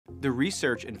The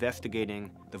research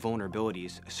investigating the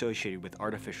vulnerabilities associated with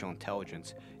artificial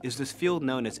intelligence is this field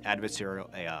known as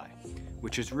adversarial AI,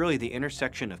 which is really the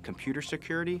intersection of computer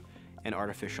security and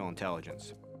artificial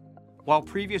intelligence. While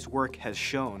previous work has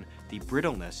shown the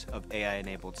brittleness of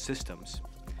AI-enabled systems,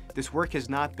 this work has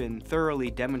not been thoroughly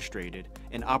demonstrated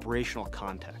in operational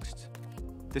contexts.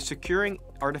 The Securing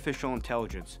Artificial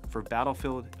Intelligence for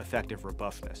Battlefield Effective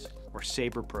Robustness, or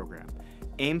SABER program,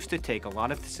 aims to take a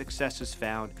lot of the successes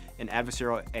found in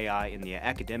adversarial AI in the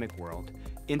academic world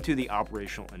into the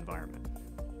operational environment.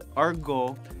 Our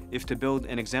goal is to build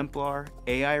an exemplar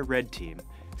AI red team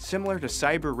similar to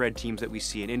cyber red teams that we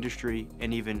see in industry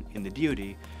and even in the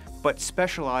DoD, but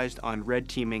specialized on red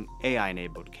teaming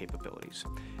AI-enabled capabilities.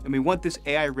 And we want this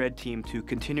AI red team to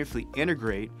continuously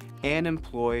integrate and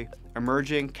employ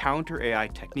emerging counter-AI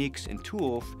techniques and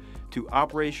tools to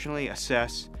operationally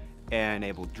assess and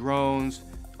enable drones,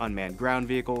 unmanned ground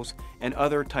vehicles, and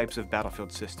other types of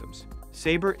battlefield systems.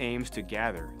 SABER aims to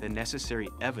gather the necessary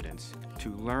evidence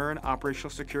to learn operational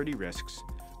security risks,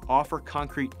 offer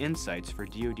concrete insights for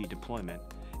DoD deployment,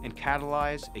 and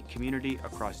catalyze a community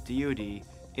across DoD,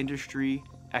 industry,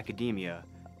 academia,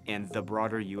 and the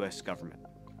broader U.S. government.